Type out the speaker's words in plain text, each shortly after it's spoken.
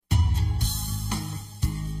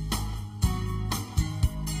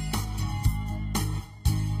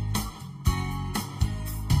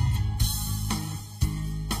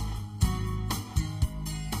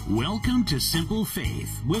Welcome to Simple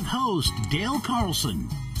Faith with host Dale Carlson,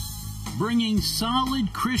 bringing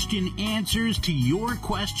solid Christian answers to your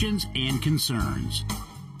questions and concerns.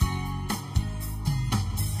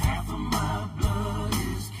 Half of my blood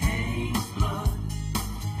is Cain's blood.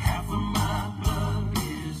 Half of my blood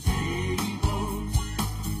is Abel's.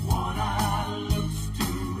 One eye looks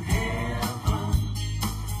to heaven.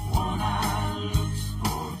 One eye looks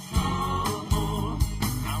for trouble.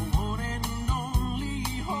 I want and only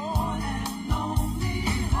hope.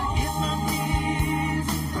 Get my knees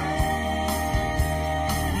and pray.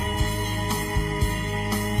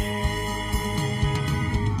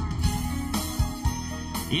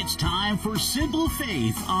 It's time for Simple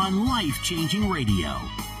Faith on Life-Changing Radio.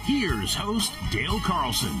 Here's host Dale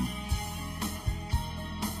Carlson.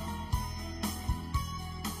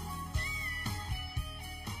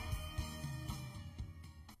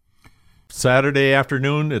 Saturday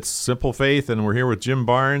afternoon, it's Simple Faith, and we're here with Jim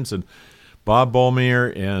Barnes and Bob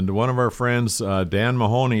Bolmere and one of our friends, Dan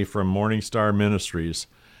Mahoney from Morning Star Ministries.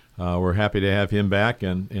 We're happy to have him back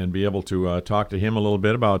and be able to talk to him a little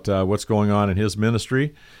bit about what's going on in his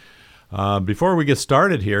ministry. Before we get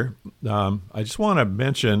started here, I just want to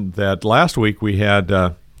mention that last week we had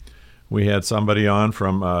somebody on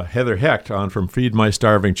from Heather Hecht on from Feed My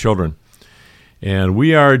Starving Children. And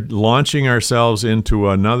we are launching ourselves into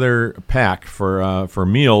another pack for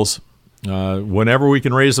meals. Whenever we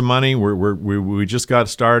can raise the money, we just got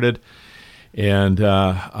started, and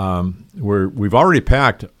we've already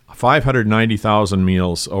packed 590,000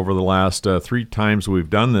 meals over the last 3 times we've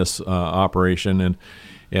done this operation,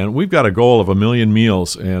 and we've got a goal of 1 million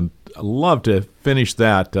meals, and I'd love to finish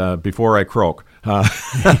that before I croak.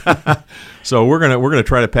 So we're gonna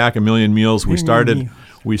try to pack 1 million meals. We started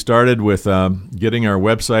with getting our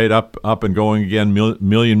website up and going again,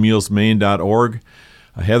 millionmealsmaine.org.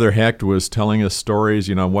 Heather Hecht was telling us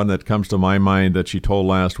stories. One that comes to my mind that she told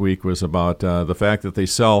last week was about the fact that they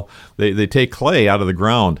take clay out of the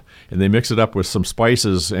ground and they mix it up with some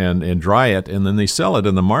spices and dry it, and then they sell it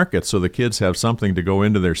in the market so the kids have something to go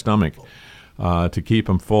into their stomach to keep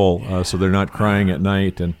them full, so they're not crying at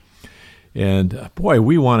night. And boy,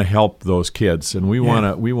 we want to help those kids, and we want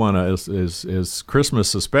to as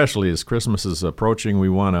Christmas, especially as Christmas is approaching, we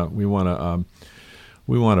want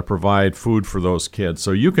to provide food for those kids.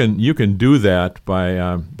 So you can do that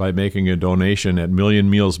by making a donation at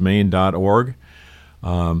millionmealsmaine.org.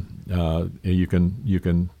 You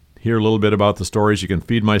can hear a little bit about the stories. You can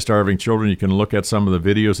feed my starving children. You can look at some of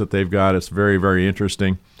the videos that they've got. It's very, very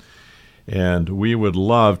interesting. And we would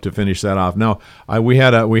love to finish that off. Now, we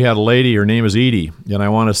had a lady. Her name is Edie, and I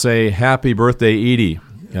want to say happy birthday, Edie.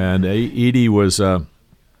 And Edie was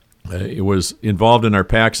involved in our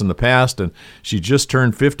packs in the past, and she just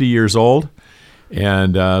turned 50 years old.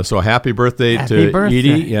 And so happy birthday to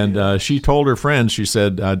Edie. And she told her friends, she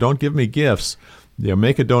said, "Don't give me gifts.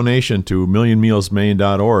 Make a donation to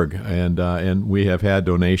millionmealsmaine.org." And we have had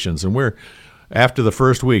donations, and we're. After the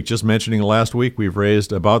first week, just mentioning last week, we've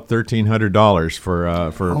raised about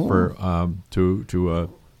 $1,300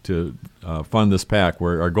 to fund this pack.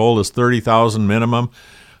 Where our goal is $30,000 minimum,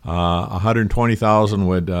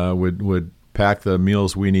 $120,000 would pack the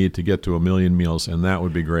meals we need to get to 1 million meals, and that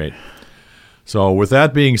would be great. So, with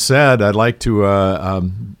that being said, I'd like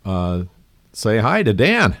to say hi to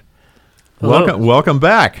Dan. Hello. Welcome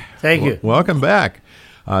back. Thank you. Welcome back.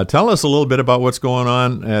 Tell us a little bit about what's going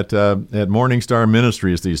on at Morning Star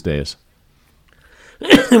Ministries these days.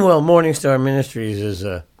 Well, Morning Star Ministries is,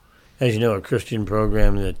 as you know, a Christian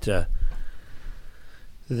program that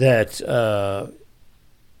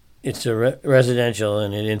it's a residential,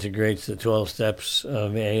 and it integrates the 12 steps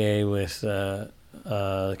of AA with the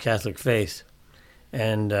Catholic faith,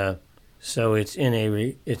 and so it's in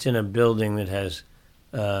a building that has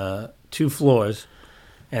 2 floors.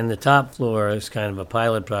 And the top floor is kind of a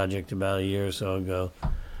pilot project about a year or so ago.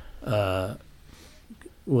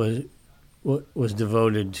 Was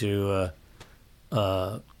devoted to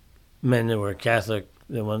men that were Catholic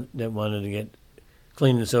that wanted to get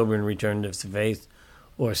clean and sober and return to the faith,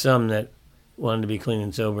 or some that wanted to be clean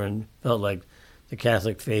and sober and felt like the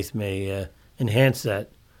Catholic faith may enhance that.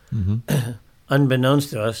 Mm-hmm.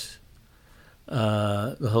 Unbeknownst to us,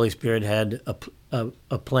 the Holy Spirit had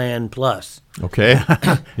a plan plus. Okay.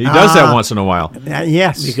 He does that once in a while.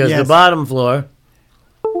 Yes. Because the bottom floor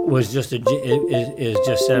was is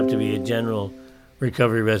just set up to be a general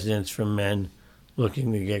recovery residence for men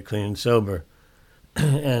looking to get clean and sober.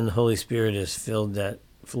 And the Holy Spirit has filled that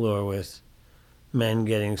floor with men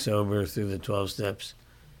getting sober through the 12 steps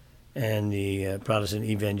and the Protestant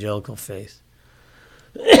evangelical faith.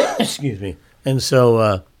 Excuse me. And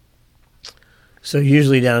so So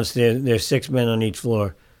usually downstairs, there's 6 men on each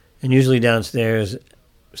floor. And usually downstairs,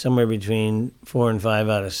 somewhere between 4 and 5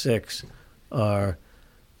 out of 6 are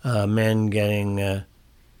men getting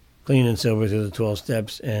clean and sober through the 12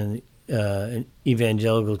 steps and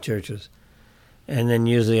evangelical churches. And then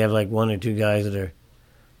usually have like 1 or 2 guys that are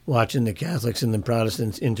watching the Catholics and the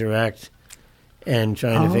Protestants interact and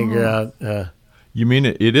trying to figure out. You mean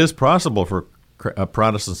it is possible for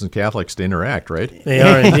Protestants and Catholics to interact, right? They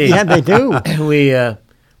are indeed. Yeah, they do.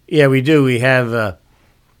 We do. We have,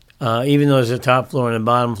 even though there's a top floor and a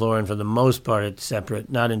bottom floor, and for the most part it's separate,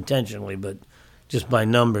 not intentionally, but just by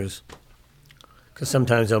numbers. Because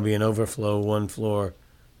sometimes there'll be an overflow 1 floor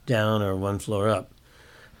down or 1 floor up.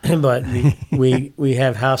 But we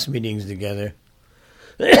have house meetings together,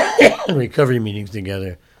 recovery meetings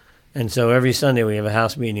together. And so every Sunday we have a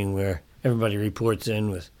house meeting where everybody reports in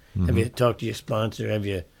with, have you talked to your sponsor? Have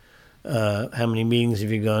you, how many meetings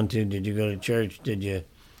have you gone to? Did you go to church? Did you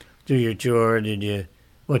do your chore?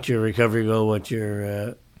 What's your recovery goal? What's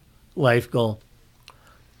your life goal?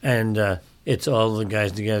 And it's all the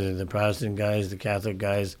guys together, the Protestant guys, the Catholic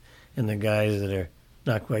guys, and the guys that are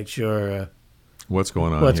not quite sure what's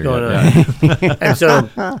going on. What's going on? And so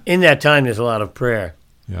in that time, there's a lot of prayer.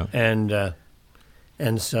 Yeah.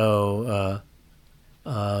 And so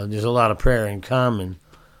there's a lot of prayer in common,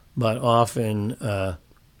 but often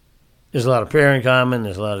there's a lot of prayer in common.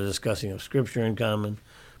 There's a lot of discussing of Scripture in common,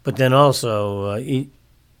 but then also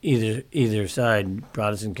either side,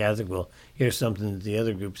 Protestant, Catholic, will hear something that the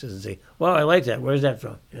other group says and say, "Well, I like that. Where's that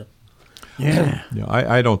from?" Yeah.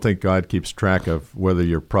 I don't think God keeps track of whether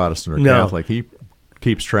you're Protestant or No. Catholic. He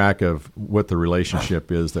keeps track of what the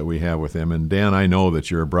relationship is that we have with him. And Dan, I know that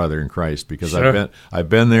you're a brother in Christ because Sure. I've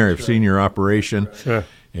been there. I've seen your operation, Sure.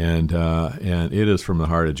 and it is from the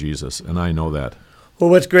heart of Jesus, and I know that. Well,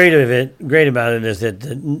 what's great about it is that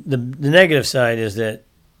the negative side is that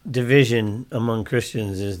division among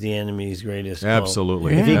Christians is the enemy's greatest goal.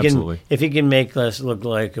 Absolutely, If he can make us look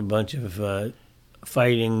like a bunch of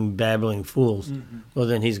fighting, babbling fools, well,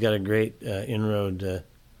 then he's got a great inroad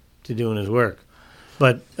to doing his work.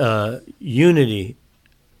 But unity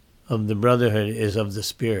of the brotherhood is of the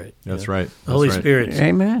Spirit. That's right. The Holy That's right. Spirit's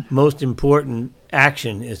Amen. most important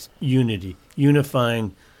action is unity,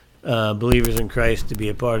 unifying believers in Christ to be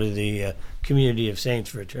a part of the community of saints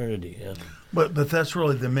for eternity. Yeah. But that's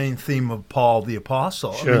really the main theme of Paul the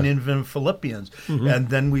Apostle. Sure. I mean, even in Philippians. And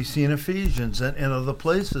then we see in Ephesians and other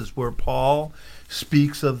places where Paul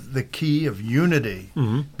speaks of the key of unity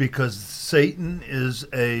because Satan is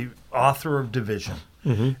a author of division.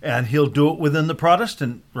 And he'll do it within the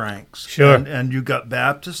Protestant ranks. Sure. And you got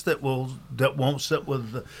Baptists that won't sit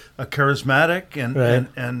with a charismatic and Right.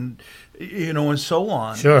 and so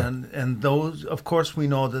on. Sure. And those, of course, we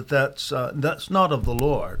know that's not of the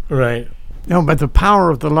Lord. Right. No, but the power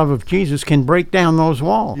of the love of Jesus can break down those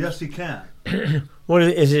walls. Yes, he can. What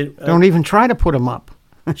is it? Don't even try to put them up.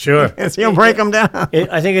 Sure. He'll break them down.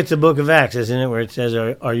 I think it's the book of Acts, isn't it, where it says,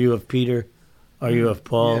 are you of Peter? Are you of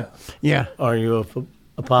Paul? Yeah. Yeah. Are you of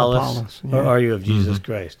Apollos? Apollos, yeah. Or are you of Jesus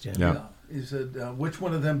Christ? Yeah. Yeah. He said, which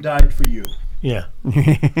one of them died for you? Yeah.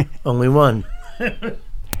 Only one.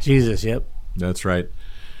 Jesus, yep. That's right.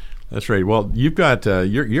 That's right. Well, you've got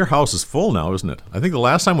your house is full now, isn't it? I think the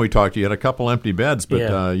last time we talked, you had a couple empty beds, but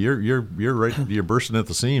Yeah. you're right. You're bursting at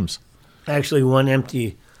the seams. Actually, one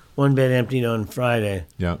bed emptied on Friday,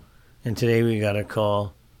 Yeah. and today we got a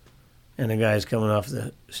call, and a guy's coming off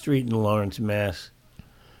the street in Lawrence, Mass,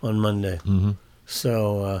 on Monday.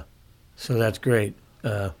 So that's great.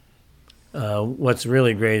 What's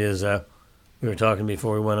really great is we were talking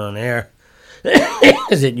before we went on air.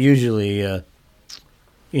 Is it usually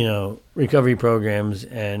recovery programs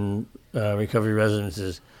and recovery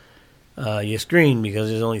residences you screen because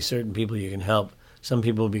there's only certain people you can help. Some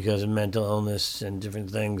people, because of mental illness and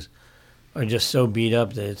different things, are just so beat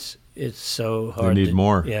up that it's so hard. They need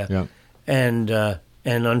more. Yeah. Yeah. And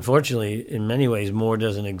unfortunately, in many ways, more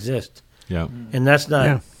doesn't exist. Yeah. And that's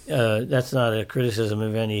not a criticism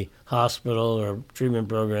of any hospital or treatment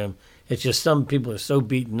program. It's just some people are so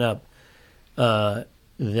beaten up that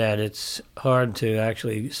it's hard to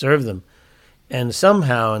actually serve them. And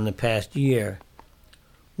somehow in the past year,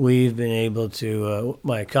 we've been able to.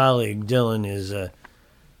 My colleague Dylan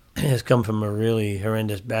has come from a really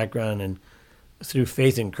horrendous background, and through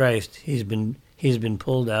faith in Christ, he's been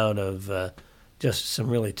pulled out of just some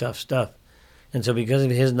really tough stuff. And so because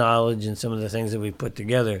of his knowledge and some of the things that we put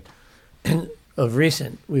together, of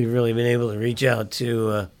recent, we've really been able to reach out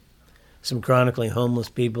to some chronically homeless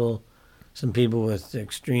people, some people with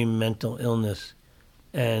extreme mental illness,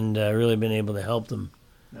 and really been able to help them.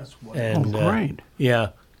 That's wonderful. And Great.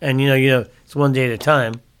 yeah, And it's one day at a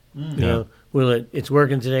time. You know, it's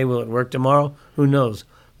working today, will it work tomorrow? Who knows?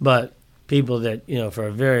 But people that, for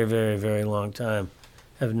a very, very, very long time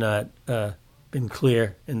have not been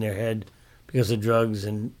clear in their head because of drugs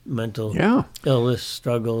and mental illness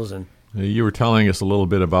struggles. And you were telling us a little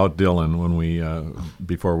bit about Dylan when we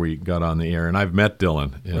before we got on the air, and I've met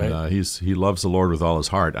Dylan, and Right. he loves the Lord with all his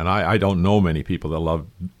heart, and I don't know many people that love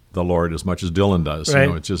the Lord as much as Dylan does. Right.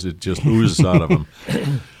 It just oozes out of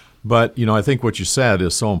him. But I think what you said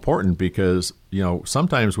is so important because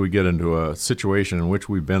sometimes we get into a situation in which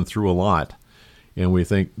we've been through a lot, and we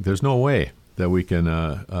think there's no way that we can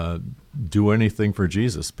do anything for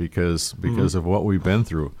Jesus because of what we've been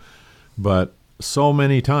through. But so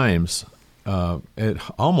many times, it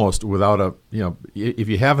almost without if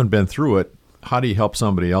you haven't been through it, how do you help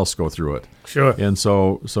somebody else go through it? Sure. And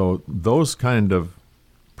so those kind of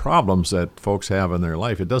problems that folks have in their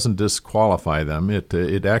life, it doesn't disqualify them.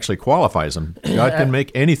 It actually qualifies them. God can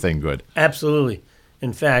make anything good. Absolutely.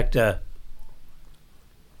 In fact, I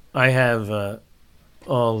have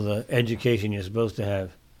all the education you're supposed to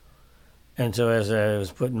have. And so as I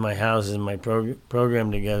was putting my houses and my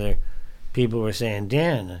program together, people were saying,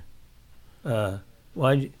 Dan,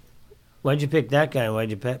 why'd you pick that guy? Why'd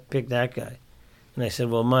you pick that guy? And I said,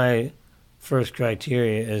 well, my first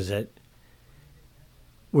criteria is that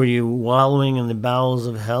were you wallowing in the bowels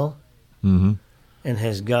of hell? Mm-hmm. And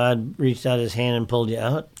has God reached out his hand and pulled you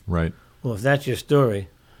out? Right. Well, if that's your story,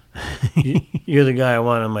 you're the guy I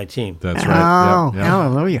want on my team. That's right. Oh, Yeah.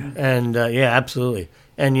 hallelujah. And absolutely.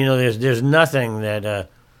 And there's nothing that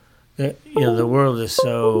the world is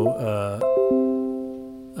so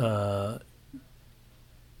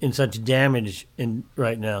in such damage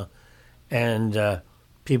right now, and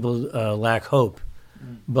people lack hope.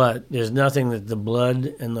 But there's nothing that the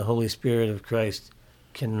blood and the Holy Spirit of Christ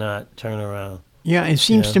cannot turn around. Yeah, it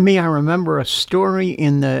seems Yeah. to me I remember a story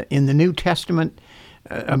in the New Testament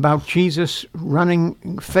about Jesus coming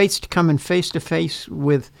face to face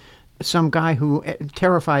with some guy who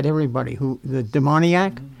terrified everybody, the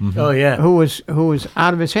demoniac, Oh yeah. who was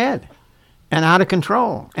out of his head and out of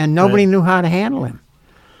control, and nobody Right. knew how to handle him.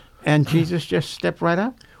 And Jesus just stepped right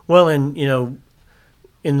up. Well, and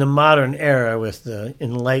in the modern era with the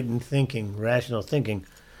enlightened thinking, rational thinking,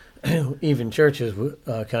 even churches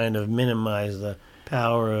kind of minimize the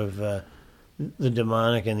power of the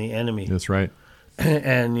demonic and the enemy. That's right.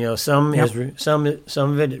 And some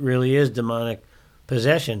of it really is demonic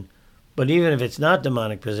possession, but even if it's not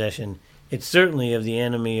demonic possession, it's certainly of the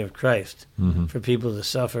enemy of Christ for people to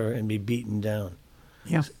suffer and be beaten down.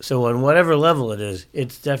 Yeah. So on whatever level it is,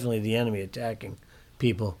 it's definitely the enemy attacking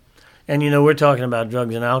people. And we're talking about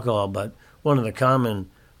drugs and alcohol, but one of the common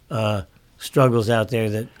struggles out there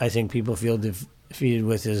that I think people feel defeated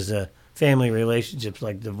with is family relationships,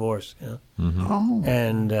 like divorce. Oh.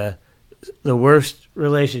 And the worst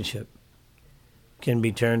relationship can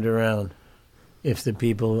be turned around if the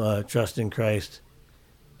people trust in Christ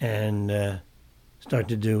and start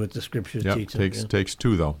to do what the Scriptures Yeah. teach them. Takes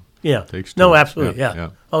two though. Yeah. Takes No, two. absolutely. Yeah.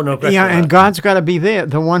 Oh, no question. Yeah, about and it. God's got to be there.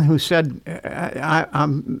 The one who said, had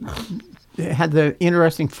the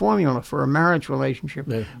interesting formula for a marriage relationship: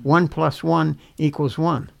 Yeah. 1 + 1 =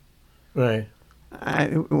 1. Right. I-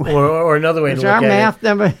 Or another way to Is look our at math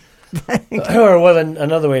never? it, or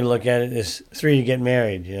another way to look at it is 3 to get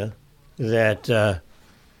married. That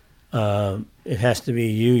it has to be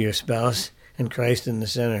you, your spouse, and Christ in the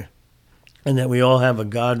center, and that we all have a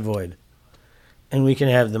God void, and we can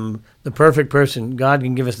have the perfect person. God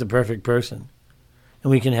can give us the perfect person,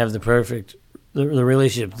 and we can have the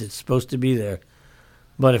relationship that's supposed to be there.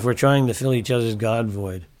 But if we're trying to fill each other's God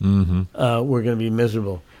void, we're going to be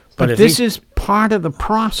miserable. But if this is part of the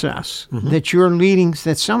process that you're leading.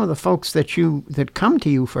 That some of the folks that come to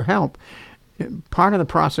you for help, part of the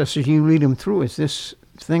process that you lead them through is this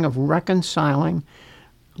thing of reconciling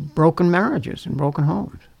broken marriages and broken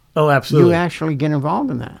homes. Oh, absolutely. You actually get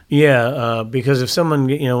involved in that. Yeah, because if someone,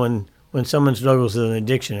 when someone struggles with an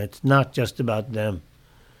addiction, it's not just about them.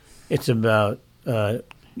 It's about,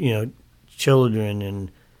 children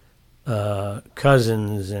and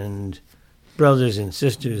cousins and brothers and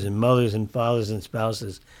sisters and mothers and fathers and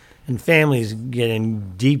spouses. And families get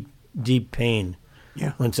in deep, deep pain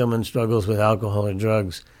when someone struggles with alcohol or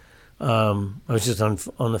drugs. I was just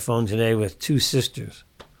on the phone today with 2 sisters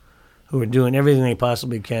who are doing everything they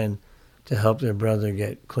possibly can to help their brother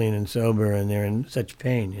get clean and sober, and they're in such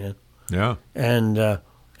pain, Yeah. And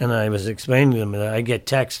I was explaining to them that I get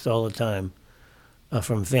texts all the time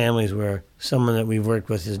from families where someone that we've worked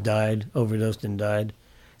with has died, overdosed and died.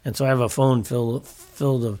 And so I have a phone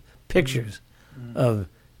filled of pictures of,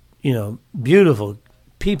 beautiful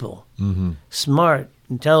people, smart,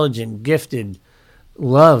 intelligent, gifted,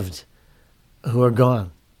 loved, who are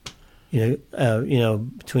gone.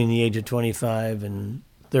 Between the age of 25 and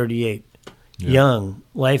 38, young,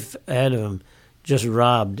 life ahead of them, just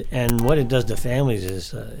robbed. And what it does to families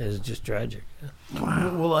is just tragic.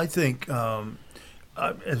 Wow. Well, I think,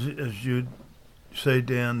 as you say,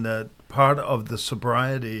 Dan, that part of the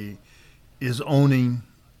sobriety is owning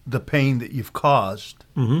the pain that you've caused,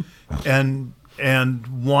 and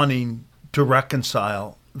wanting to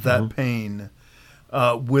reconcile that pain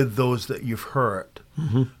with those that you've hurt.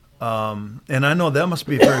 And I know that must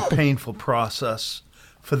be a very painful process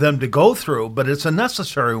for them to go through, but it's a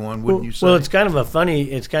necessary one, wouldn't you say? Well, it's kind of a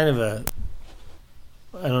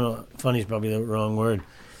I don't know, funny is probably the wrong word.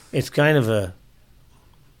 It's kind of a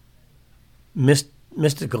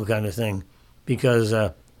mystical kind of thing, because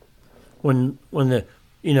when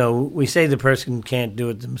we say the person can't do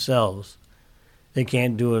it themselves, they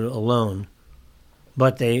can't do it alone,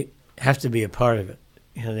 but they have to be a part of it.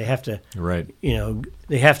 They have to,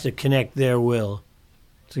 they have to connect their will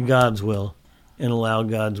to God's will and allow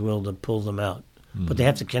God's will to pull them out. But they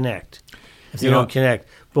have to connect. If they don't connect.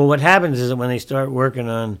 But what happens is that when they start working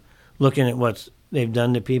on looking at what they've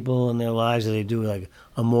done to people in their lives, they do like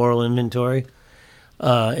a moral inventory.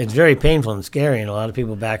 It's very painful and scary, and a lot of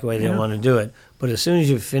people back away. They don't want to do it. But as soon as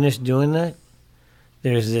you've finished doing that,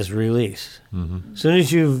 there's this release. As soon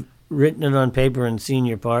as you've written it on paper and seen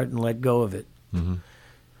your part and let go of it, turn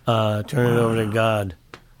it over to God,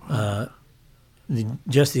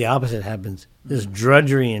 just the opposite happens. This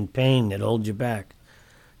drudgery and pain that holds you back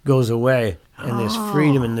goes away, and this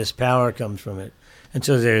freedom and this power comes from it. And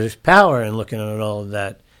so there's power in looking at all of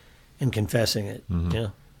that and confessing it.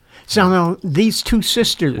 So now these two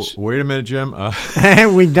sisters. Wait a minute, Jim.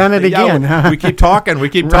 We've done it again. Huh? We keep talking. We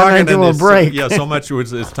keep talking. Into a break. So much.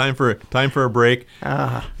 It's time for a break.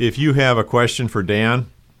 If you have a question for Dan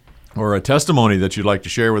or a testimony that you'd like to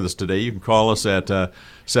share with us today, you can call us at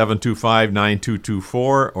 725-9224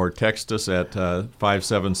 or text us at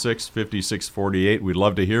 576-5648. We'd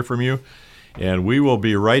love to hear from you. And we will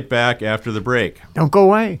be right back after the break. Don't go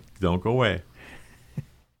away. Don't go away.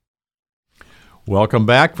 Welcome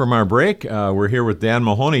back from our break. We're here with Dan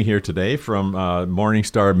Mahoney here today from Morning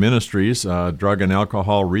Star Ministries, drug and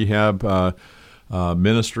alcohol rehab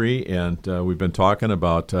ministry, and we've been talking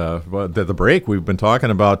about the break. We've been talking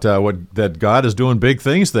about that God is doing big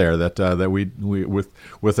things there. That we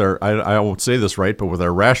with our I won't say this right, but with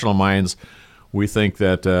our rational minds, we think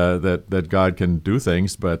that God can do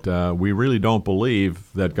things, but we really don't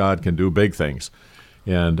believe that God can do big things.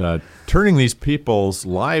 And turning these people's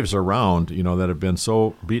lives around, that have been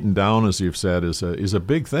so beaten down, as you've said, is a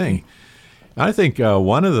big thing. I think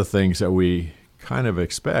one of the things that we kind of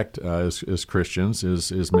expect as Christians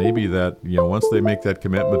is maybe that once they make that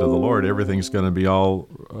commitment to the Lord, everything's going to be all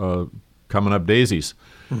coming up daisies,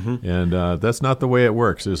 and that's not the way it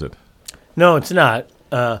works, is it? No, it's not.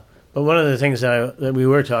 But one of the things that we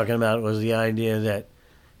were talking about was the idea that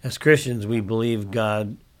as Christians we believe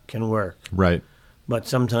God can work, right? But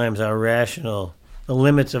sometimes the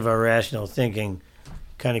limits of our rational thinking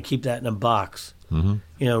kind of keep that in a box.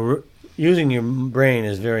 Using your brain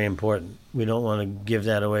is very important. We don't want to give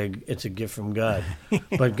that away. It's a gift from God.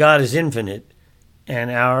 But God is infinite, and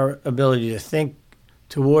our ability to think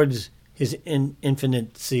towards his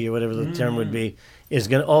infinity, or whatever the term would be, is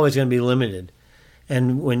always going to be limited.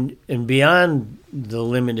 And beyond the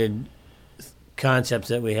limited concepts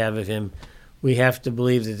that we have of him, we have to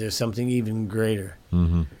believe that there's something even greater.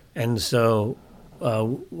 And so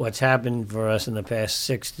what's happened for us in the past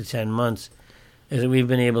 6 to 10 months is that we've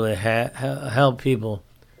been able to help people,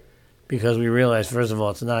 because we realize, first of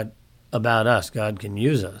all, it's not about us. God can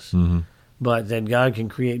use us. But that God can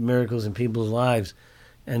create miracles in people's lives.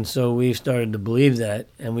 And so we've started to believe that,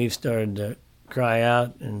 and we've started to cry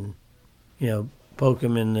out and, poke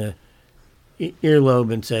him in the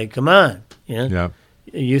earlobe and say, come on,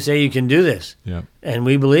 you say you can do this, and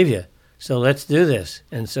we believe you, so let's do this.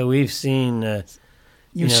 And so we've seen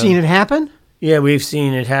You've seen it happen? Yeah, we've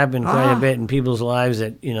seen it happen quite a bit in people's lives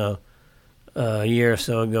that, a year or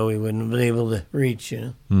so ago we wouldn't have been able to reach,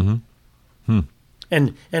 and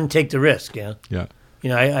take the risk,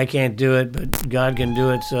 I can't do it, but God can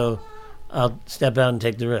do it, so I'll step out and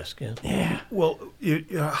take the risk. Well,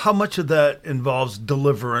 how much of that involves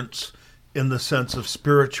deliverance in the sense of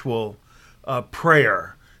spiritual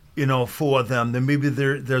prayer, for them? Then maybe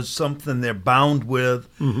there's something they're bound with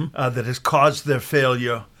that has caused their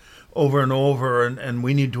failure over and over, and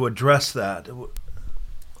we need to address that. Well,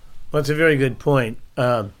 that's a very good point.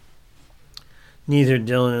 Neither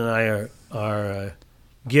Dylan and I are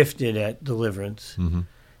gifted at deliverance. Mm-hmm.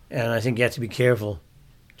 And I think you have to be careful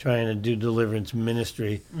trying to do deliverance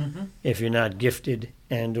ministry if you're not gifted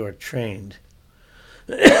and or trained.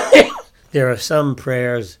 There are some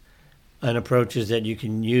prayers and approaches that you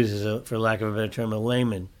can use as for lack of a better term, a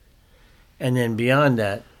layman. And then beyond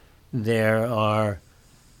that, there's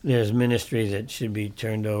ministry that should be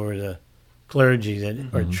turned over to clergy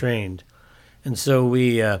that are trained. And so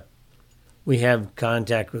we have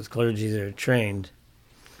contact with clergy that are trained.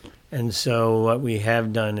 And so what we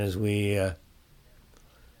have done is we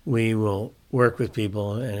will work with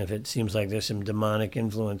people, and if it seems like there's some demonic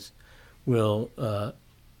influence, we'll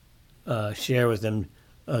share with them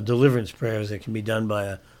deliverance prayers that can be done by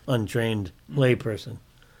an untrained layperson,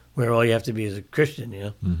 where all you have to be is a Christian, you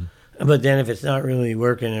know. Mm-hmm. But then if it's not really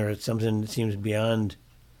working, or it's something that seems beyond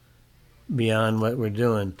what we're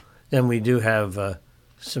doing, then we do have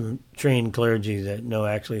some trained clergy that know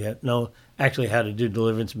actually how to do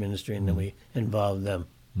deliverance ministry, and then we involve them.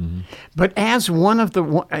 Mm-hmm. But as one of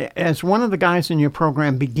the guys in your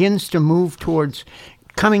program begins to move towards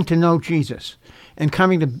coming to know Jesus and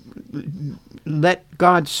coming to let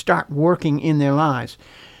God start working in their lives,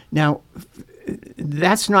 now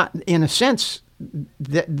that's not, in a sense,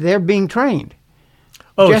 that they're being trained.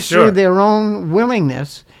 Oh, just sure. through their own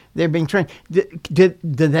willingness, they're being trained. Do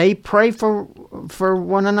they pray for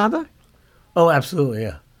one another? Oh, absolutely,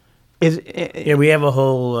 yeah. Yeah, we have a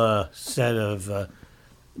whole set of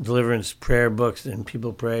deliverance prayer books, and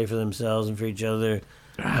people pray for themselves and for each other.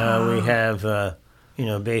 We have,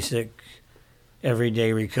 basic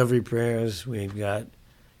everyday recovery prayers. We've got,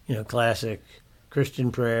 classic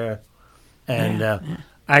Christian prayer. And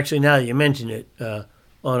actually, now that you mention it,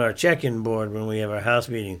 on our check-in board when we have our house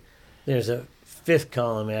meeting, there's a fifth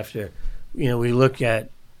column after, we look at,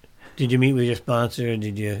 did you meet with your sponsor?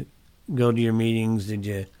 Did you go to your meetings? Did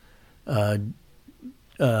you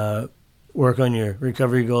work on your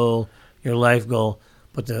recovery goal, your life goal?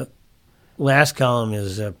 But the last column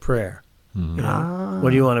is prayer. Mm-hmm. What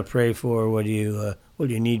do you want to pray for? What do you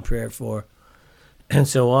need prayer for? And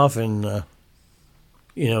so often,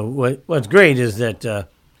 what's great is that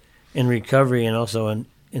in recovery and also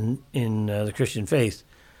in the Christian faith,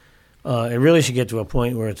 it really should get to a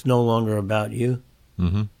point where it's no longer about you.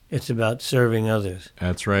 Mm-hmm. It's about serving others.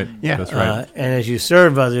 That's right. Yeah. That's right. And as you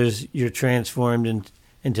serve others, you're transformed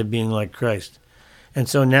into being like Christ. And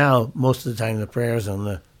so now, most of the time, the prayers on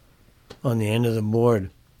the end of the board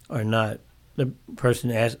are not the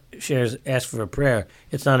person asks for a prayer.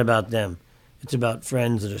 It's not about them. It's about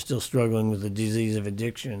friends that are still struggling with the disease of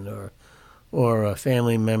addiction, or a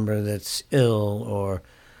family member that's ill,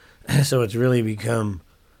 so it's really become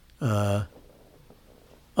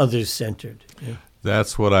others centered. Yeah.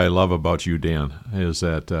 That's what I love about you, Dan, is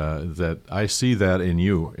that I see that in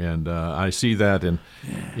you, and I see that in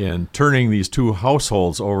turning these two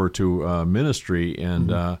households over to ministry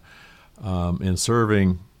and in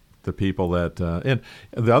serving the people that and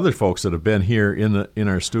the other folks that have been here in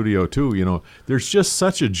our studio too. There's just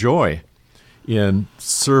such a joy in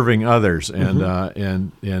serving others and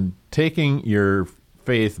and taking your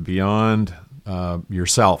faith beyond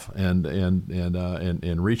yourself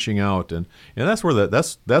and reaching out and that's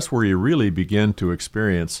where you really begin to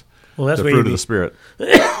experience the fruit of the Spirit.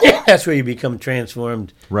 That's where you become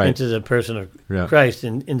transformed into the person of Christ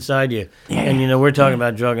inside you. Yeah. And we're talking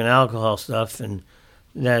about drug and alcohol stuff, and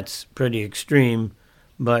that's pretty extreme.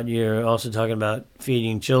 But you're also talking about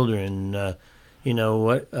feeding children.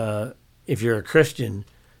 If you're a Christian,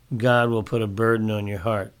 God will put a burden on your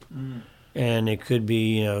heart, and it could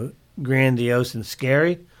be grandiose and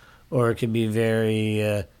scary, or it could be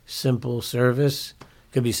very simple service.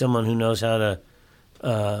 It could be someone who knows how to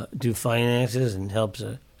do finances and helps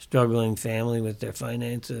a struggling family with their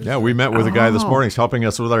finances. Yeah, we met with a guy this morning. He's helping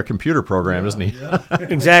us with our computer program, isn't he? Yeah.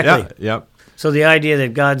 Exactly. Yeah. So the idea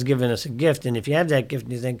that God's given us a gift, and if you have that gift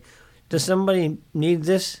and you think, does somebody need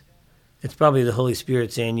this? It's probably the Holy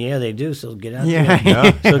Spirit saying, yeah, they do, so get out there.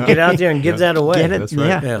 Yeah. So get out there and give that away. Get it, That's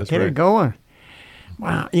right. That's get it going.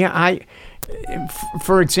 Wow. Yeah,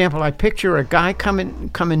 for example, I picture a guy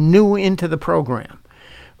coming new into the program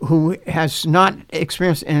who has not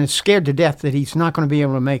experienced and is scared to death that he's not going to be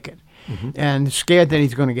able to make it, and scared that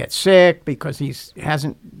he's going to get sick because he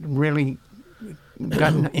hasn't really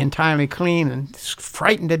gotten entirely clean, and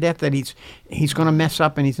frightened to death that he's going to mess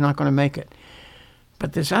up and he's not going to make it.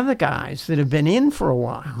 But there's other guys that have been in for a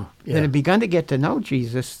while that have begun to get to know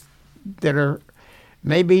Jesus that are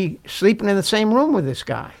maybe sleeping in the same room with this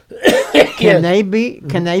guy. Can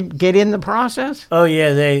they get in the process? Oh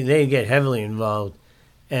yeah, they get heavily involved,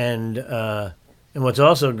 and what's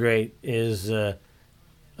also great is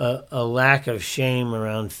a lack of shame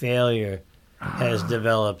around failure has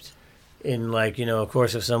developed. In of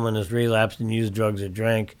course, if someone has relapsed and used drugs or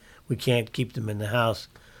drank, we can't keep them in the house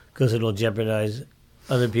because it'll jeopardize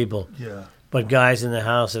other people. Yeah. But guys in the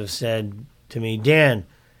house have said to me, Dan,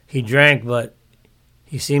 he drank, but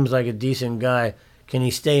he seems like a decent guy. Can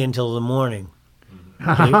he stay until the morning?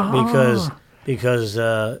 because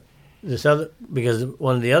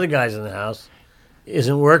one of the other guys in the house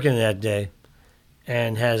isn't working that day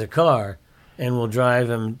and has a car and will drive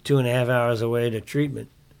him 2.5 hours away to treatment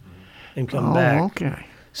and come back. Okay.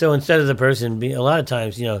 So instead of the person being, a lot of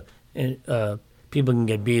times, people can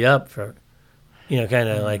get beat up for, kind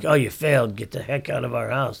of like, oh, you failed, get the heck out of our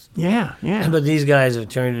house. Yeah, yeah. But these guys have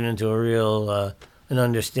turned it into a real, an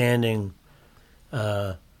understanding.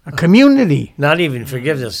 A community. Not even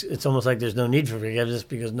forgiveness. It's almost like there's no need for forgiveness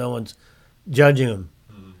because no one's judging them.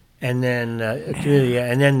 And then community,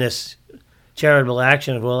 and then this charitable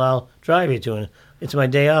action of, well, I'll drive you to it. It's my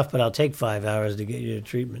day off, but I'll take 5 hours to get you to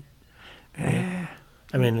treatment. I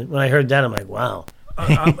mean, when I heard that, I'm like, wow.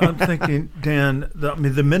 I'm thinking, Dan,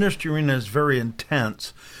 the ministry arena is very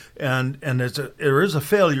intense, and there is a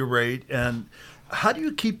failure rate. And how do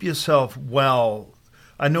you keep yourself well?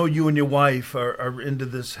 I know you and your wife are into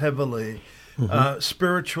this heavily,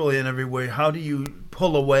 spiritually in every way. How do you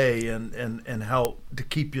pull away and help to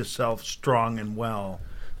keep yourself strong and well?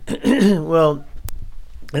 Well,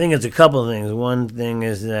 I think it's a couple of things. One thing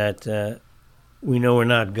is that we know we're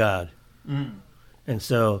not God. And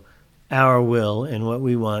so our will and what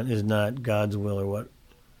we want is not God's will or what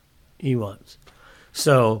he wants.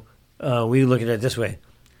 So we look at it this way.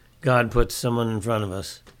 God puts someone in front of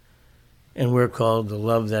us, and we're called to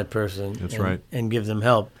love that person. That's right. And give them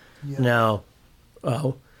help. Yeah. Now,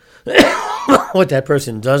 what that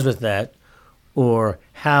person does with that, or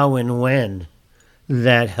how and when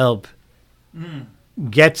that help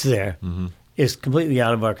gets there, is completely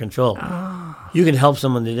out of our control. You can help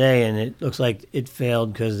someone today, and it looks like it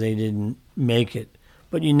failed because they didn't make it.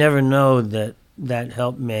 But you never know that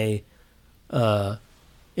help may,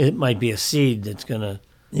 it might be a seed that's going to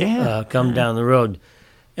come down the road.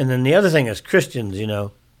 And then the other thing is Christians,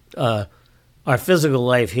 our physical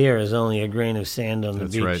life here is only a grain of sand on the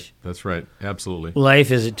beach. That's right. Absolutely.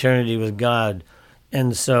 Life is eternity with God.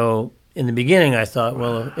 And so in the beginning I thought,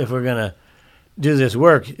 well, if we're going to do this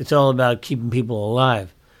work, it's all about keeping people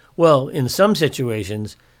alive. Well, in some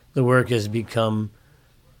situations, the work has become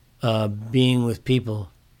being with people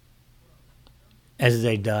as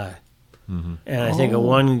they die. And I think of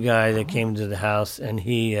one guy that came to the house, and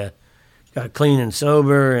he got clean and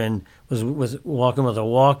sober and was walking with a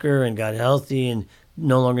walker and got healthy and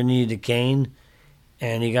no longer needed a cane.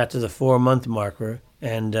 And he got to the 4-month marker,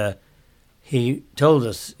 and he told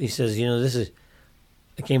us, he says,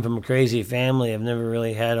 I came from a crazy family. I've never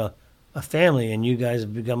really had a family, and you guys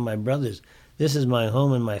have become my brothers. This is my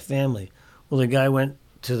home and my family. Well, the guy went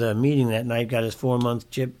to the meeting that night, got his 4-month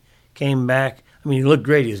chip, came back. I mean, he looked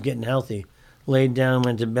great. He was getting healthy. Laid down,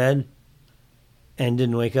 went to bed, and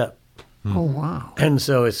didn't wake up. Oh, wow. And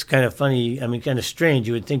so it's kind of funny. I mean, kind of strange.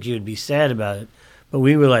 You would think you would be sad about it. But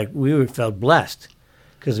we felt blessed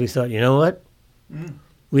because we thought, you know what?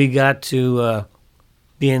 We got to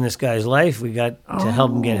be in this guy's life. We got to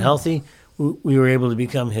help him get healthy. We were able to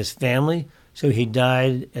become his family. So he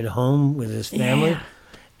died at home with his family. Yeah.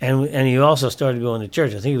 And he also started going to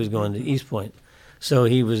church. I think he was going to East Point. So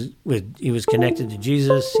he was connected to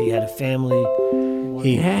Jesus. He had a family.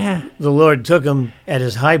 The Lord took him at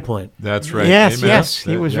his high point. That's right. Yes, Amen. yes.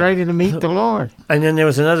 He was ready to meet the Lord. And then there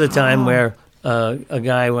was another time where a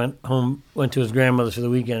guy went to his grandmother's for the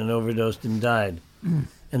weekend and overdosed and died. And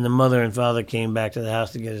the mother and father came back to the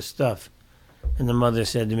house to get his stuff. And the mother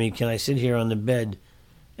said to me, "Can I sit here on the bed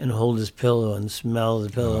and hold his pillow and smell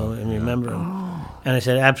the pillow and remember him?" And I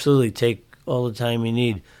said, "Absolutely, take all the time you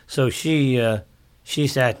need." So she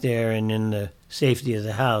sat there, and in the safety of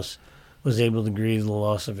the house was able to grieve the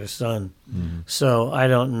loss of her son. So I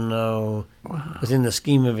don't know, within the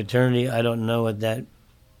scheme of eternity, I don't know what that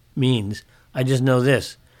means. I just know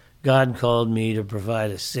this. God called me to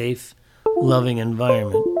provide a safe, loving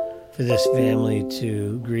environment for this family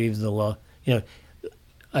to grieve the loss.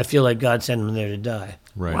 I feel like God sent him there to die.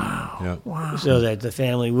 Right. Wow. Yeah. Wow. So that the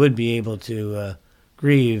family would be able to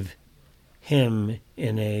grieve him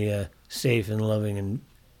in a safe and loving and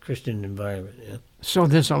Christian environment. Yeah. So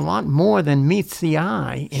there's a lot more than meets the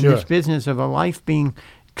eye in this business of a life being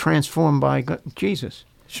transformed by Jesus.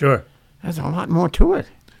 Sure. There's a lot more to it.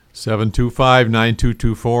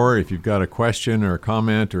 725-9224. If you've got a question or a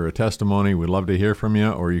comment or a testimony, we'd love to hear from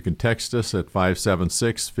you. Or you can text us at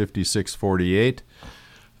 576-5648.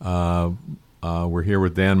 We're here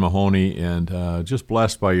with Dan Mahoney, and just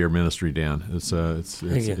blessed by your ministry, Dan.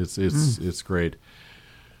 It's great.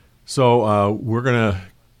 So we're gonna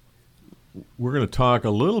talk a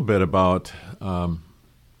little bit about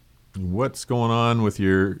what's going on with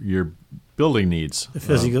your building needs. The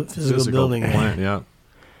physical building plant, yeah.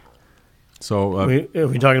 So are we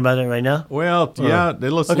talking about it right now? Well, yeah.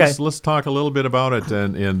 Let's talk a little bit about it,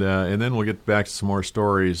 and then we'll get back to some more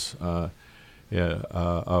stories of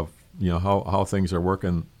how things are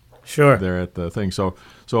working. Sure. There at the thing. So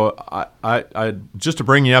I just to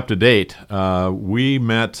bring you up to date, we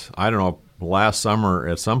met, I don't know, last summer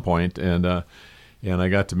at some point, and I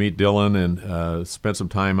got to meet Dylan and spent some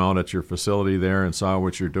time out at your facility there and saw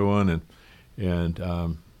what you're doing, and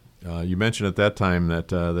you mentioned at that time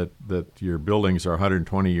that your buildings are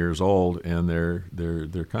 120 years old, and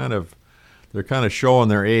they're kind of showing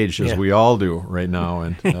their age, as we all do right now.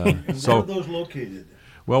 And where are those located?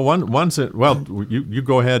 Well, you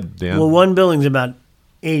go ahead, Dan. Well, one building's about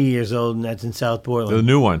 80 years old, and that's in South Portland. The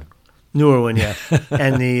new one. Newer one, yeah.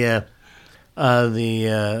 And the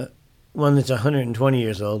one that's 120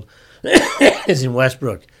 years old is in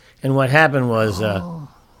Westbrook. And what happened was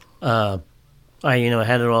I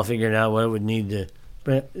had it all figured out what it would need to,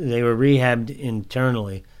 but they were rehabbed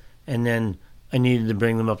internally, and then I needed to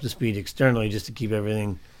bring them up to speed externally just to keep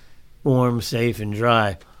everything warm, safe, and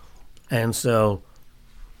dry. And so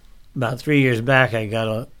about 3 years back, I got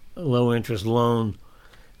a low interest loan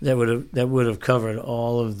that would have covered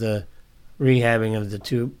all of the rehabbing of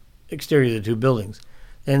the exterior of the two buildings.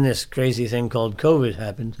 Then this crazy thing called COVID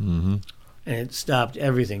happened, mm-hmm. and it stopped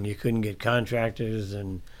everything. You couldn't get contractors,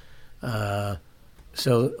 and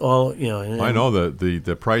so all And I know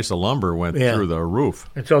the price of lumber went through the roof.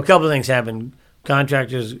 And so a couple of things happened.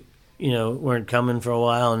 Contractors, weren't coming for a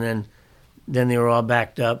while, and then they were all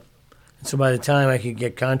backed up. And so by the time I could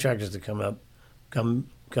get contractors to come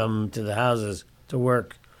to the houses to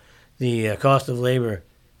work, the cost of labor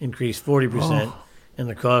increased 40%, and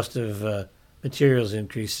the cost of materials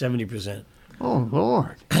increased 70%. Oh,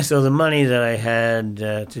 Lord. So the money that I had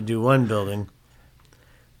to do one building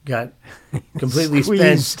got completely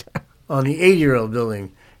spent on the 80-year-old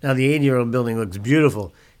building. Now, the 80-year-old building looks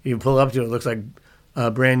beautiful. You pull up to it, it looks like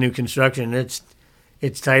brand new construction. It's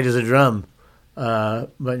tight as a drum.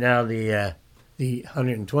 But now the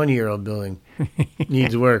 120-year-old building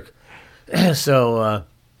needs work. So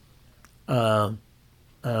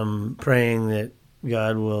I'm praying that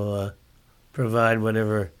God will provide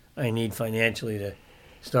whatever I need financially to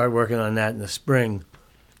start working on that in the spring.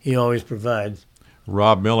 He always provides.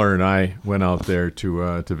 Rob Miller and I went out there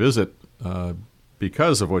to visit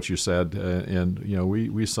because of what you said, and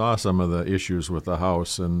we saw some of the issues with the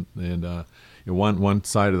house, and one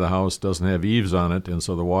side of the house doesn't have eaves on it, and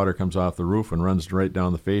so the water comes off the roof and runs right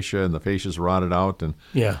down the fascia, and the fascia's rotted out, and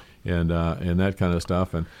that kind of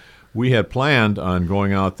stuff. And we had planned on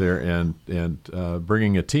going out there and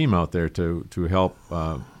bringing a team out there to help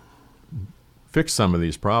fix some of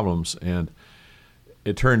these problems, and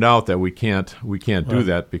it turned out that we can't do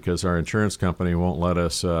that because our insurance company won't let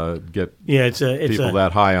us get people that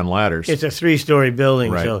high on ladders. It's a 3-story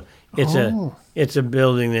building, right. So it's a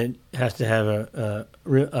building that has to have a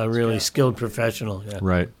really skilled professional. Yeah.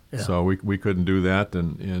 Right. Yeah. So we couldn't do that,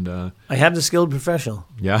 and I have the skilled professional.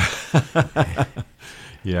 Yeah.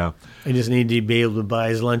 Yeah. I just need to be able to buy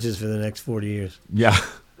his lunches for the next 40 years. Yeah.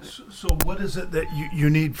 So what is it that you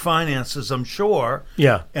need finances, I'm sure.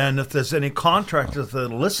 Yeah. And if there's any contractors that are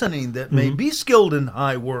listening that may be skilled in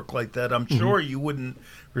high work like that, I'm sure you wouldn't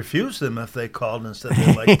refuse them if they called and said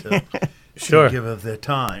they'd like to, sure. to give of their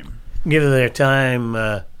time. Give of their time,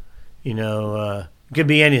 it could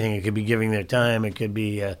be anything. It could be giving their time. It could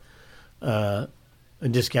be a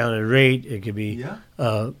discounted rate. It could be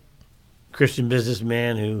a Christian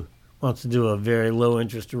businessman who wants to do a very low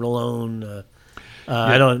interest loan.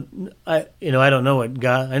 I don't know what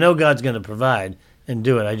God. I know God's going to provide and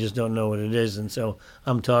do it. I just don't know what it is, and so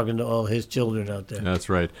I'm talking to all His children out there. That's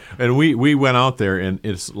right. And we went out there, and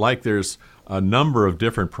it's like there's a number of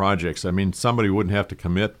different projects. I mean, somebody wouldn't have to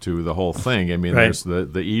commit to the whole thing. I mean, right. There's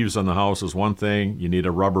the eaves on the house is one thing. You need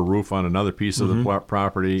a rubber roof on another piece of the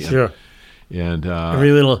property. Sure. And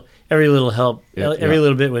every little help, every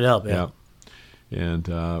little bit would help. Yeah. And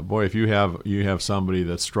boy, if you have somebody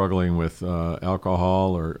that's struggling with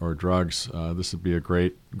alcohol or drugs, this would be a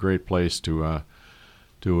great place to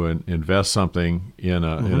invest something in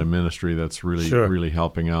a ministry that's really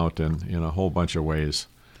helping out in a whole bunch of ways.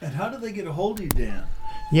 And how do they get a hold of you, Dan?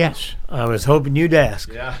 Yes. I was hoping you'd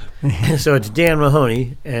ask. Yeah. So it's Dan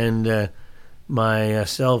Mahoney, and my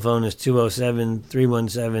cell phone is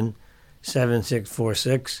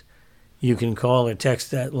 207-317-7646. You can call or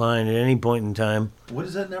text that line at any point in time. What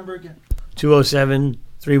is that number again?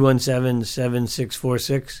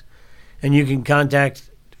 207-317-7646. And you can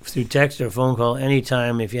contact through text or phone call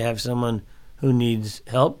anytime if you have someone who needs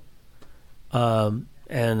help. And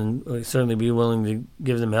we'll certainly be willing to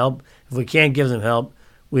give them help. If we can't give them help,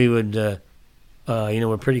 we would,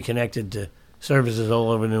 we're pretty connected to services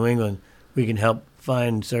all over New England. We can help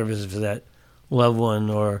find services for that loved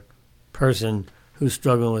one or person who's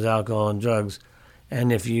struggling with alcohol and drugs.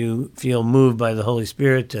 And if you feel moved by the Holy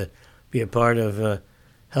Spirit to be a part of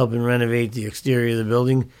helping renovate the exterior of the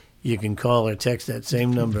building, you can call or text that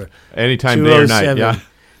same number. Anytime, day or night, yeah.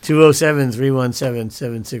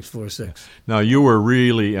 207-317-7646. Now, you were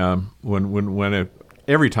really,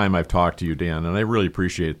 every time I've talked to you, Dan, and I really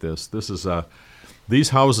appreciate this, these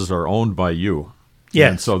houses are owned by you. Yes.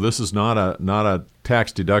 And so this is not a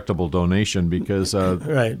tax-deductible donation because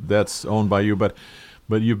right. That's owned by you. But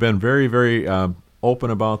you've been very, very open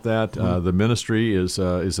about that. The ministry is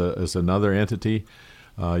another entity.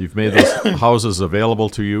 You've made those houses available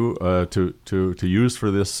to you to use for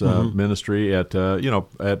this ministry at.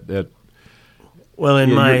 Well,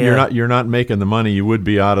 you're not making the money you would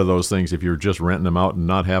be out of those things if you're just renting them out and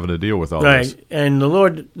not having to deal with all this. Right, and the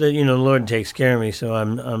Lord takes care of me, so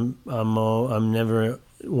I'm never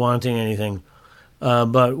wanting anything.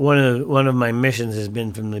 But one of my missions has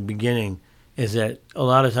been from the beginning is that a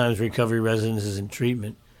lot of times recovery residences and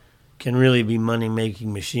treatment can really be money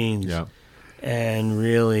making machines. Yeah. And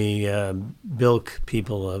really bilk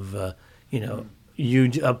people of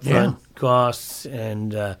huge upfront costs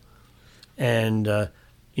and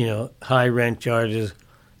high rent charges.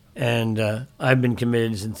 And I've been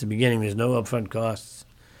committed since the beginning. There's no upfront costs,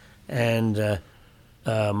 and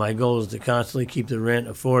my goal is to constantly keep the rent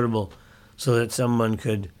affordable, so that someone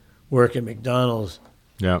could work at McDonald's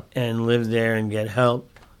and live there and get help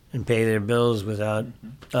and pay their bills without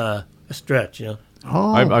a stretch.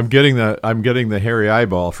 Oh. I'm getting the hairy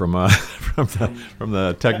eyeball from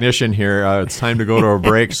the technician here. It's time to go to a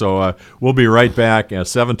break, so we'll be right back at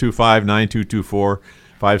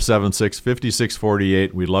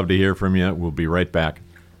 725-9224-576-5648. We'd love to hear from you. We'll be right back.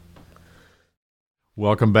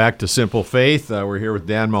 Welcome back to Simple Faith. We're here with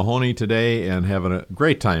Dan Mahoney today and having a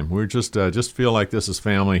great time. We're just feel like this is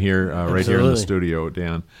family here, right here in the studio,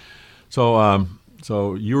 Dan.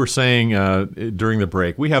 So you were saying during the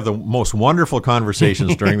break, we have the most wonderful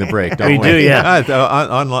conversations during the break, don't we? We do, yeah.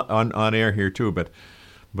 On air here too, but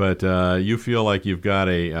you feel like you've got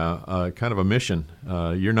a kind of a mission.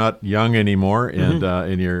 You're not young anymore, and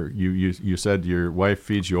you said your wife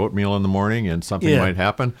feeds you oatmeal in the morning, and something might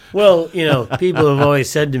happen. Well, people have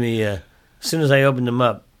always said to me, as soon as I opened them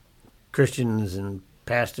up, Christians and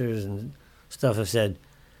pastors and stuff have said,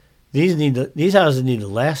 these houses need to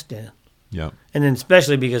last, Dan. Yeah. And then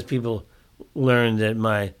especially because people learned that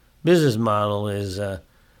my business model is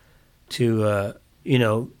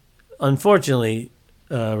unfortunately,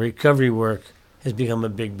 recovery work has become a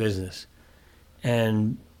big business.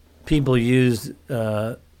 And people use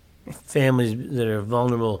families that are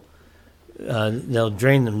vulnerable, they'll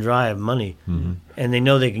drain them dry of money. Mm-hmm. And they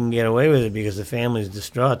know they can get away with it because the family's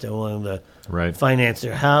distraught. They're willing to finance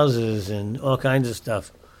their houses and all kinds of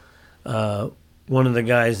stuff. One of the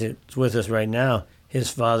guys that's with us right now, his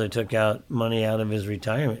father took out money out of his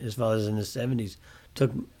retirement. His father's in his 70s.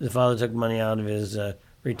 The father took money out of his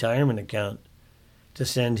retirement account to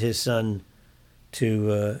send his son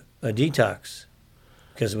to a detox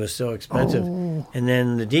because it was so expensive. Oh. And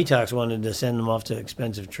then the detox wanted to send him off to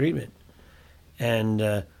expensive treatment. And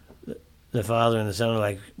the father and the son were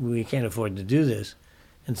like, we can't afford to do this.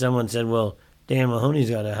 And someone said, well, Dan Mahoney's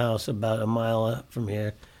got a house about a mile up from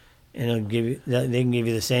here, and they can give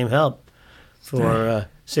you the same help for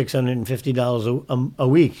 $650 a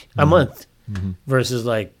week, a month, versus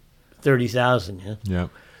like $30,000. Yeah.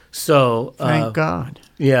 So thank God.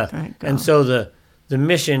 Yeah. Thank God. And so the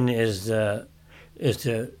mission is to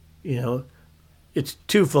it's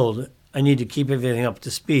twofold. I need to keep everything up to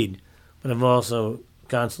speed, but I'm also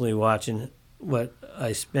constantly watching what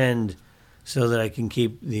I spend so that I can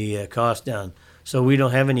keep the cost down. So we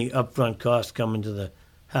don't have any upfront costs coming to the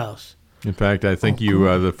house. In fact, I think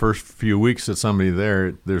the first few weeks that somebody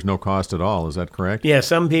there's no cost at all. Is that correct? Yeah,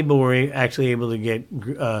 some people were actually able to get.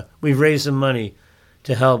 We've raised some money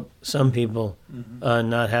to help some people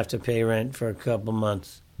not have to pay rent for a couple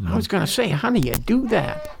months. I was going to say, how do you do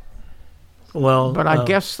that? Well, but I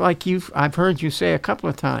guess I've heard you say a couple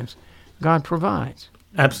of times, God provides.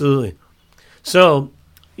 Absolutely. So,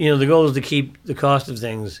 the goal is to keep the cost of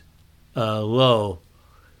things low,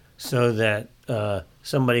 so that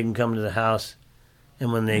somebody can come to the house,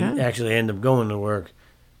 and when they actually end up going to work,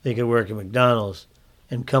 they could work at McDonald's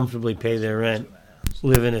and comfortably pay their rent,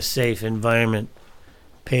 live in a safe environment,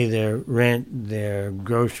 pay their rent, their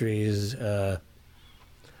groceries,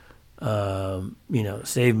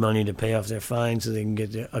 save money to pay off their fines so they can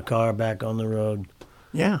get a car back on the road.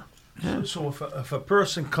 Yeah. So if a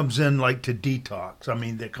person comes in like to detox, I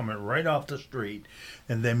mean, they're coming right off the street,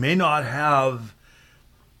 and they may not have,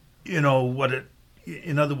 in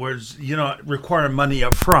other words, require money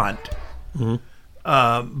up front. Mm-hmm.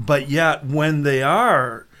 But yet when they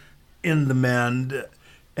are in the mend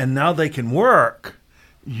and now they can work,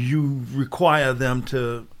 you require them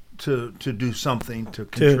to do something to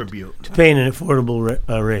contribute. To pay an affordable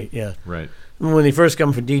rate, yeah. Right. When they first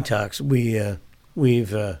come for detox,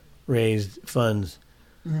 we've raised funds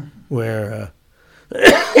where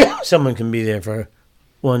someone can be there for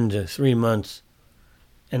 1 to 3 months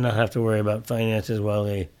and not have to worry about finances while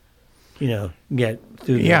they, get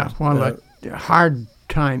through the hard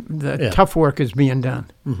time, tough work is being done.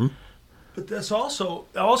 Mm-hmm. But that's also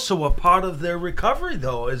a part of their recovery,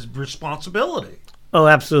 though, is responsibility. Oh,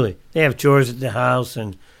 absolutely. They have chores at the house,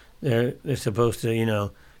 and they're supposed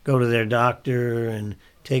to, go to their doctor and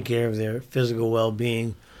take care of their physical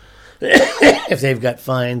well-being. If they've got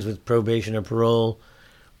fines with probation or parole,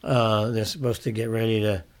 they're supposed to get ready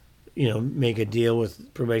to, make a deal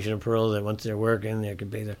with probation or parole that once they're working, they can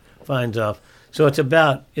pay their fines off. So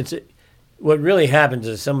what really happens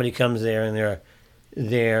is somebody comes there and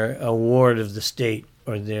they're a ward of the state,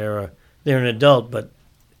 or they're an adult, but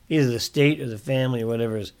either the state or the family or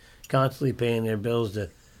whatever is constantly paying their bills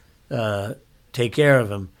to take care of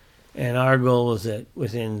them. And our goal is that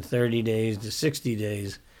within 30 days to 60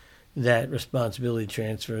 days, that responsibility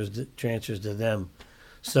transfers to them.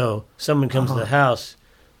 So someone comes to the house,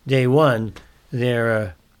 day one, they're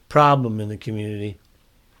a problem in the community.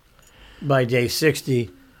 By day 60,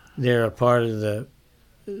 they're a part of the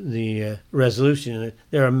resolution.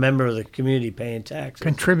 They're a member of the community paying taxes.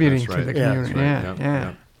 Contributing That's to right. the Yeah. community. That's right. Yeah.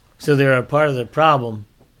 Yep. So they're a part of the problem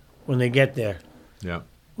when they get there. Yeah.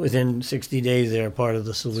 Within 60 days, they're a part of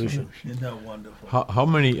the solution. Isn't that wonderful? How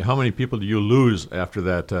many people do you lose after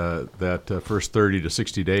that first 30 to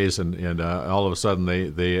 60 days, and all of a sudden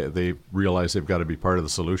they realize they've got to be part of the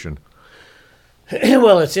solution?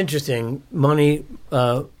 Well, it's interesting. Money,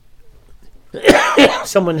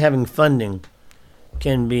 someone having funding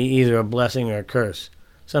can be either a blessing or a curse.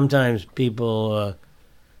 Sometimes people,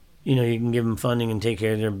 you can give them funding and take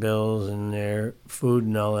care of their bills and their food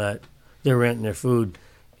and all that, their rent and their food,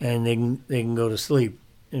 and they can go to sleep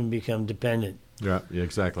and become dependent. Yeah,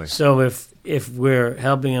 exactly. So if we're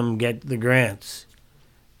helping them get the grants,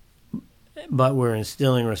 but we're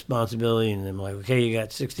instilling responsibility in them, like, okay, you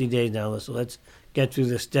got 60 days now, so let's get through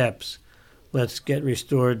the steps. Let's get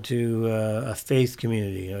restored to a faith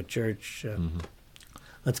community, church.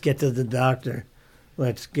 Let's get to the doctor.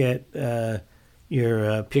 Let's get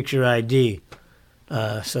your picture ID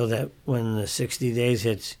so that when the 60 days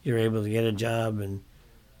hits, you're able to get a job and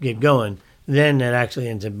get going. Then that actually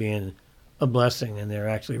ends up being a blessing, and they're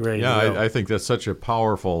actually ready to go. I think that's such a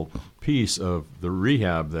powerful piece of the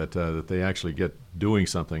rehab that they actually get doing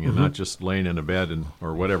something and not just laying in a bed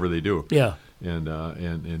or whatever they do. Yeah. And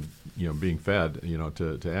being fed,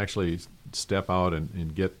 to actually step out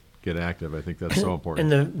and get active. I think that's so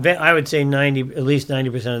important. And I would say at least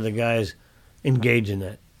 90% of the guys engage in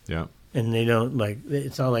that. Yeah. And they don't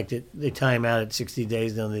it's not like they time out at 60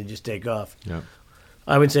 days, then they just take off. Yeah.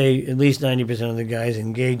 I would say at least 90% of the guys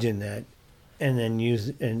engage in that and then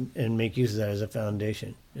use and make use of that as a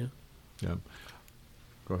foundation. Yeah. Yeah.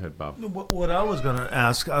 Go ahead, Bob. What I was going to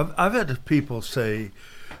ask, I've had people say,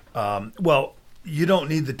 well, you don't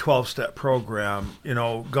need the 12-step program.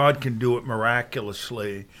 God can do it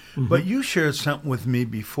miraculously. Mm-hmm. But you shared something with me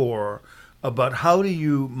before about how do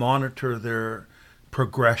you monitor their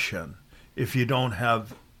progression if you don't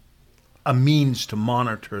have a means to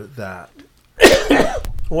monitor that?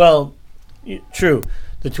 Well, true.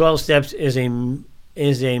 The 12 steps is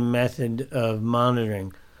a method of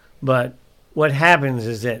monitoring. But what happens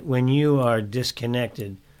is that when you are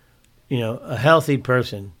disconnected, a healthy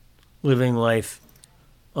person living life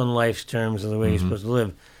on life's terms of the way you're supposed to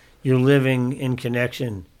live, you're living in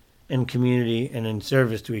connection and community and in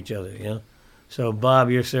service to each other, So, Bob,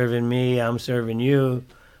 you're serving me, I'm serving you,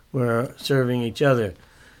 we're serving each other.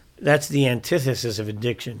 That's the antithesis of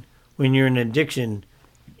addiction. When you're in addiction,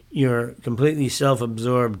 you're completely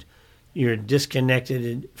self-absorbed, you're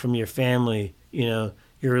disconnected from your family, your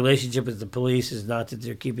relationship with the police is not that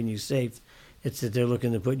they're keeping you safe, it's that they're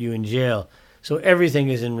looking to put you in jail. So everything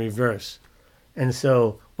is in reverse. And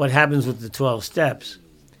so what happens with the 12 steps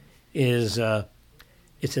is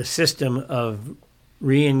it's a system of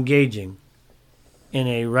re-engaging in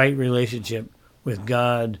a right relationship with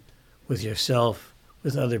God, with yourself,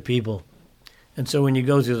 with other people. And so when you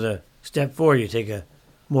go through the step 4, you take a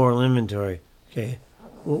moral inventory. Okay,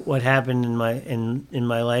 what happened in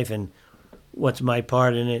my life, and what's my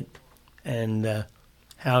part in it, and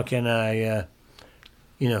how can I,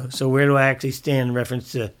 so where do I actually stand in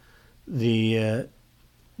reference to the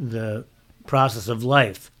process of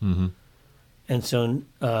life? Mm-hmm. And so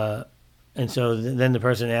then the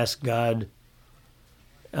person asks God,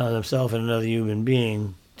 themselves and another human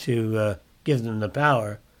being, to give them the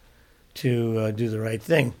power to do the right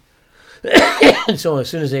thing. And so as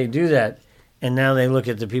soon as they do that, and now they look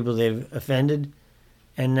at the people they've offended,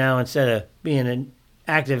 and now instead of being an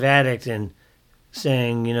active addict and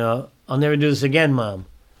saying, I'll never do this again, Mom,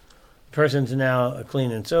 the person's now a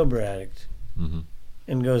clean and sober addict, Mm-hmm.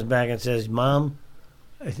 and goes back and says, Mom,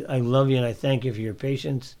 I love you and I thank you for your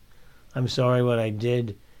patience. I'm sorry what I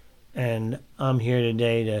did, and I'm here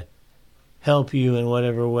today to help you in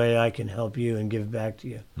whatever way I can help you and give back to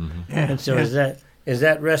you. Mm-hmm. And so as that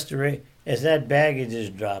baggage is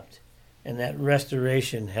dropped and that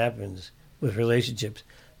restoration happens with relationships,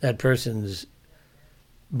 that person's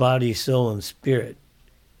body, soul, and spirit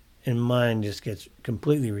and mind just gets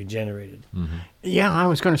completely regenerated. Mm-hmm. Yeah, I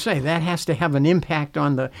was going to say that has to have an impact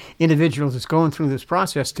on the individual that's going through this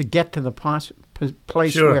process to get to the place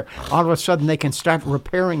Sure. where all of a sudden they can start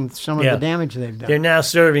repairing some of Yeah. the damage they've done. They're now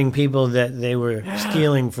serving people that they were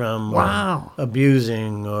stealing from, Wow. or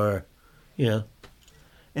abusing, or, And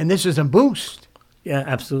this is a boost. Yeah,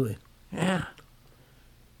 absolutely. Yeah.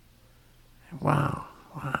 Wow.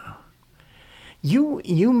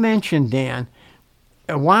 You mentioned, Dan,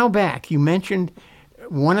 a while back, you mentioned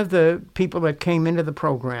one of the people that came into the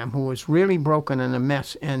program who was really broken and a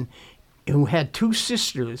mess, and who had 2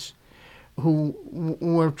 sisters who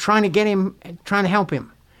were trying to help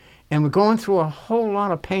him, and were going through a whole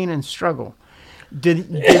lot of pain and struggle. Did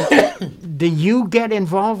you get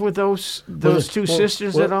involved with those 2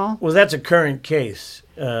 sisters at all? Well, that's a current case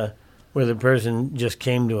where the person just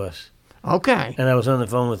came to us. Okay. And I was on the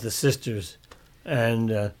phone with the sisters,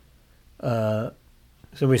 and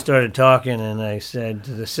so we started talking, and I said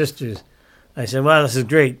to the sisters, wow, this is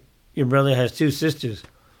great. Your brother has 2 sisters.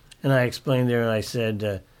 And I explained there, and I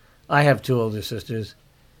said, I have 2 older sisters,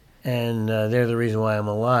 and they're the reason why I'm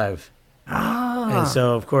alive. Ah. And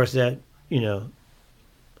so, of course, that,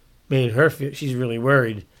 made her feel, she's really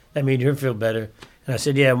worried. That made her feel better. And I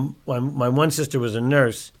said, yeah, my one sister was a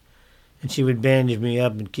nurse, and she would bandage me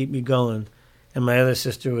up and keep me going. And my other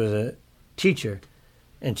sister was a teacher,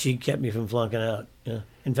 and she kept me from flunking out.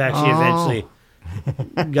 In fact, she eventually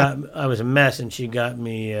I was a mess, and she got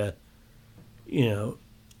me,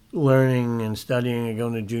 learning and studying and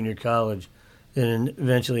going to junior college, and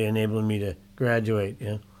eventually enabled me to graduate.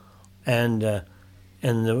 And the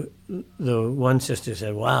one sister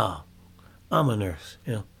said, wow, I'm a nurse.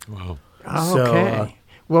 Wow. Okay.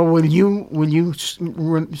 Well, will you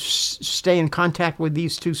stay in contact with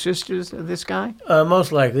these 2 sisters of this guy?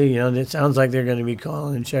 Most likely, it sounds like they're going to be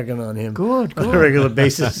calling and checking on him Good. on a regular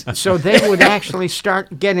basis. So they would actually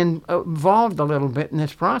start getting involved a little bit in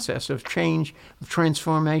this process of change, of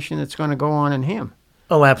transformation that's going to go on in him.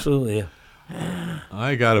 Oh, absolutely. Yeah.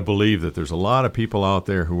 I got to believe that there's a lot of people out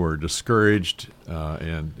there who are discouraged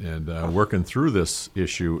and working through this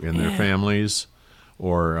issue in their families,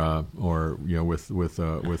 or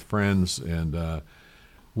with friends. And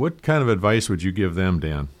what kind of advice would you give them,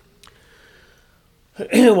 Dan?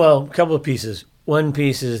 Well, a couple of pieces. One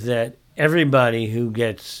piece is that everybody who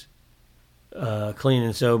gets clean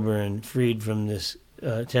and sober and freed from this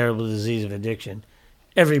terrible disease of addiction,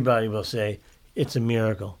 everybody will say it's a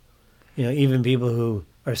miracle. Even people who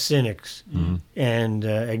are cynics and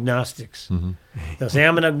agnostics. Mm-hmm. They'll say,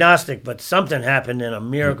 I'm an agnostic, but something happened and a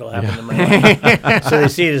miracle happened in my life. So they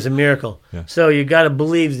see it as a miracle. Yeah. So you got to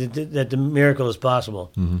believe that the miracle is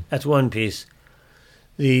possible. Mm-hmm. That's one piece.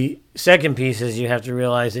 The second piece is you have to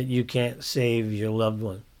realize that you can't save your loved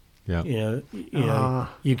one. Yeah. You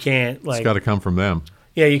can't, It's got to come from them.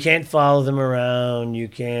 Yeah, you can't follow them around. You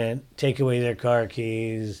can't take away their car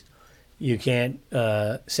keys. You can't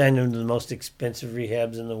send them to the most expensive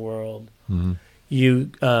rehabs in the world. Mm-hmm.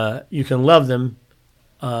 You can love them,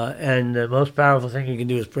 and the most powerful thing you can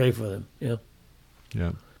do is pray for them. Yeah.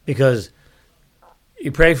 Because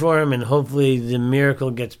you pray for them, and hopefully the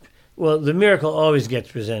miracle always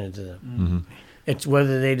gets presented to them. Mm-hmm. It's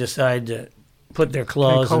whether they decide to put their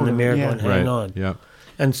claws in the miracle and hang on. Yeah.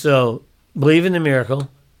 And so believe in the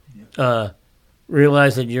miracle.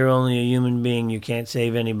 realize that you're only a human being. You can't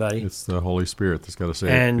save anybody. It's the Holy Spirit that's got to save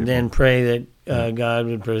And people. then pray that God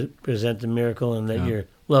would present the miracle and that your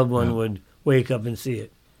loved one would wake up and see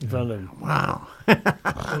it in front of him. Wow. So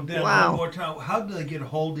Dan, Wow. one more time. How do they get a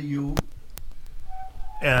hold of you?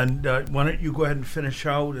 And why don't you go ahead and finish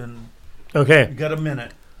out? And Okay. you got a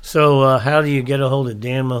minute. So how do you get a hold of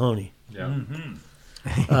Dan Mahoney? Yeah.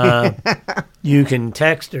 You can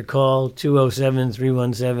text or call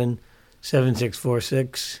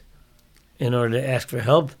 207-317-7646 in order to ask for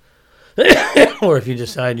help. Or if you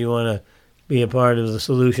decide you want to be a part of the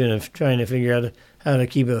solution of trying to figure out how to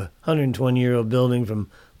keep a 120-year-old building from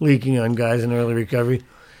leaking on guys in early recovery.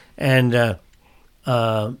 And, if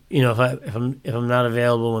I'm not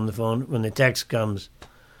available when the text comes,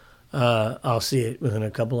 I'll see it within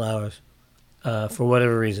a couple hours. For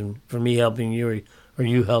whatever reason, for me helping you or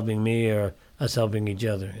you helping me or us helping each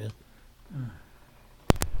other. Yeah.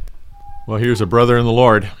 Well, here's a brother in the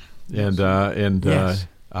Lord, and Yes.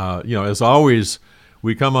 as always,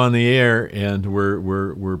 we come on the air and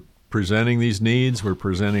we're presenting these needs, we're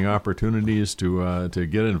presenting opportunities to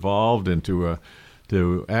get involved and to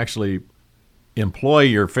actually employ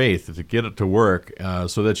your faith to get it to work,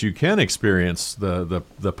 so that you can experience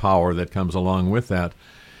the power that comes along with that.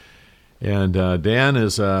 And Dan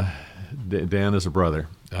is a brother.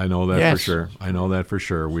 I know that Yes. for sure. I know that for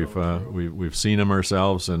sure. We've seen him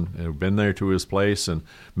ourselves and been there to his place and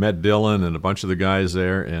met Dylan and a bunch of the guys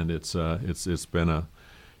there, and it's been an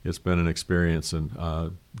experience.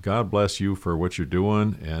 And God bless you for what you're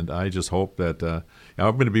doing. And I just hope that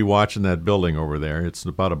I'm going to be watching that building over there. It's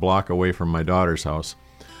about a block away from my daughter's house.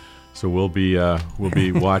 So we'll be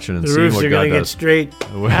watching and The seeing roofs what are God going to get does. straight.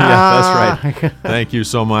 Well, yeah, that's right. Thank you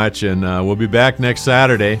so much, and we'll be back next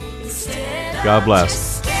Saturday. God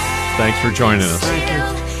bless. Thanks for joining us.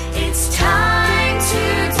 Thank you.